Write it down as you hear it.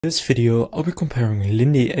In this video, I'll be comparing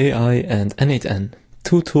Lindy AI and n8n,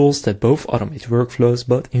 two tools that both automate workflows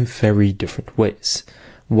but in very different ways.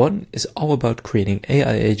 One is all about creating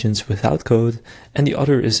AI agents without code, and the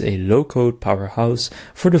other is a low-code powerhouse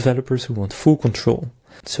for developers who want full control.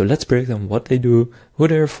 So let's break down what they do, who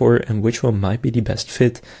they are for, and which one might be the best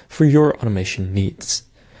fit for your automation needs.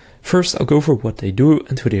 First, I'll go over what they do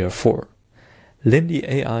and who they are for. Lindy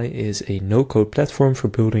AI is a no-code platform for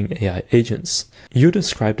building AI agents. You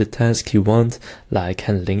describe the task you want, like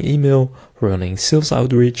handling email, running sales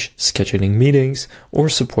outreach, scheduling meetings, or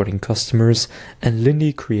supporting customers, and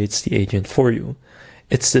Lindy creates the agent for you.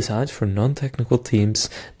 It's designed for non-technical teams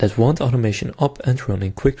that want automation up and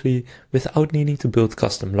running quickly without needing to build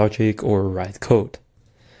custom logic or write code.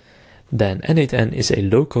 Then n8n is a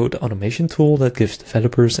low-code automation tool that gives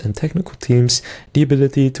developers and technical teams the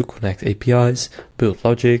ability to connect APIs, build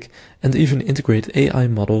logic, and even integrate AI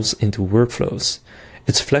models into workflows.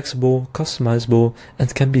 It's flexible, customizable,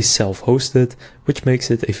 and can be self-hosted, which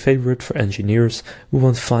makes it a favorite for engineers who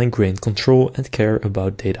want fine-grained control and care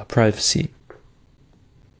about data privacy.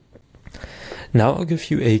 Now I'll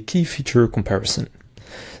give you a key feature comparison.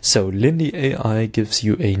 So Lindy AI gives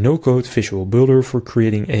you a no-code visual builder for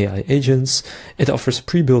creating AI agents. It offers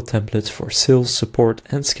pre-built templates for sales, support,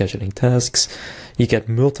 and scheduling tasks. You get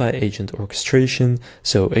multi-agent orchestration,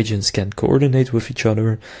 so agents can coordinate with each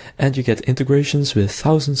other, and you get integrations with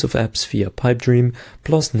thousands of apps via Pipedream,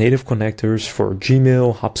 plus native connectors for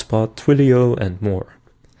Gmail, HubSpot, Twilio, and more.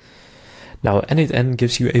 Now, n8n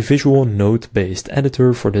gives you a visual node-based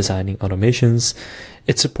editor for designing automations.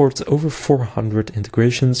 It supports over 400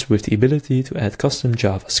 integrations with the ability to add custom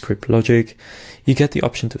JavaScript logic. You get the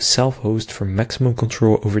option to self-host for maximum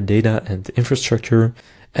control over data and infrastructure,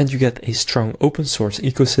 and you get a strong open source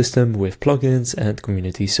ecosystem with plugins and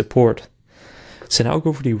community support. So now I'll go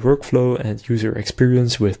over the workflow and user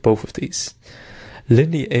experience with both of these.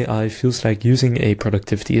 Lindy AI feels like using a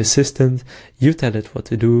productivity assistant. You tell it what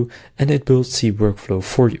to do, and it builds the workflow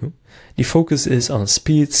for you. The focus is on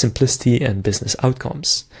speed, simplicity, and business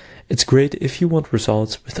outcomes. It's great if you want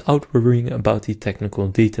results without worrying about the technical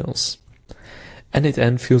details.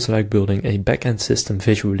 n8n feels like building a backend system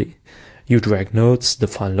visually. You drag nodes,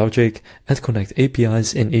 define logic, and connect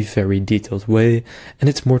APIs in a very detailed way, and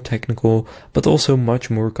it's more technical, but also much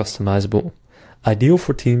more customizable. Ideal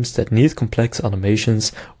for teams that need complex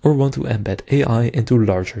automations or want to embed AI into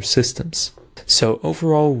larger systems. So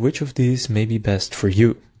overall, which of these may be best for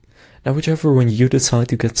you? Now, whichever one you decide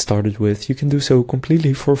to get started with, you can do so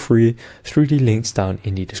completely for free through the links down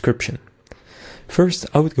in the description. First,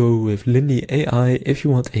 I would go with Lindy AI if you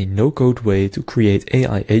want a no-code way to create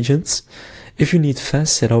AI agents, if you need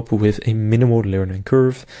fast setup with a minimal learning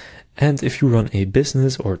curve, and if you run a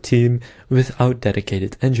business or team without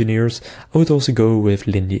dedicated engineers, I would also go with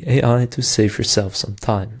Lindy AI to save yourself some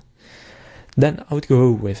time. Then I would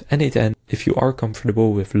go with n8n if you are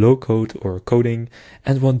comfortable with low code or coding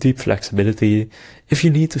and want deep flexibility, if you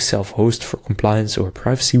need to self-host for compliance or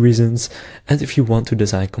privacy reasons, and if you want to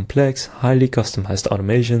design complex, highly customized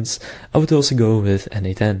automations, I would also go with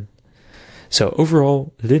n8n. So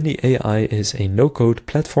overall, Lindy AI is a no-code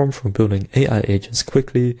platform for building AI agents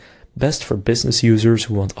quickly, best for business users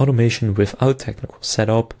who want automation without technical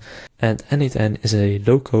setup, and n8n is a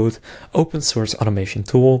low-code, open-source automation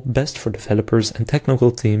tool best for developers and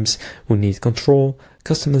technical teams who need control,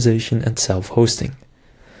 customization, and self-hosting.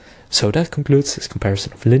 So that concludes this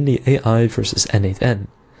comparison of Lindy AI versus n8n.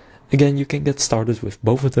 Again, you can get started with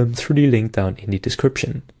both of them through the link down in the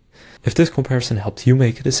description. If this comparison helped you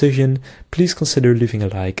make a decision, please consider leaving a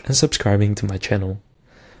like and subscribing to my channel.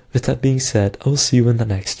 With that being said, I will see you in the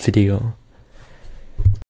next video.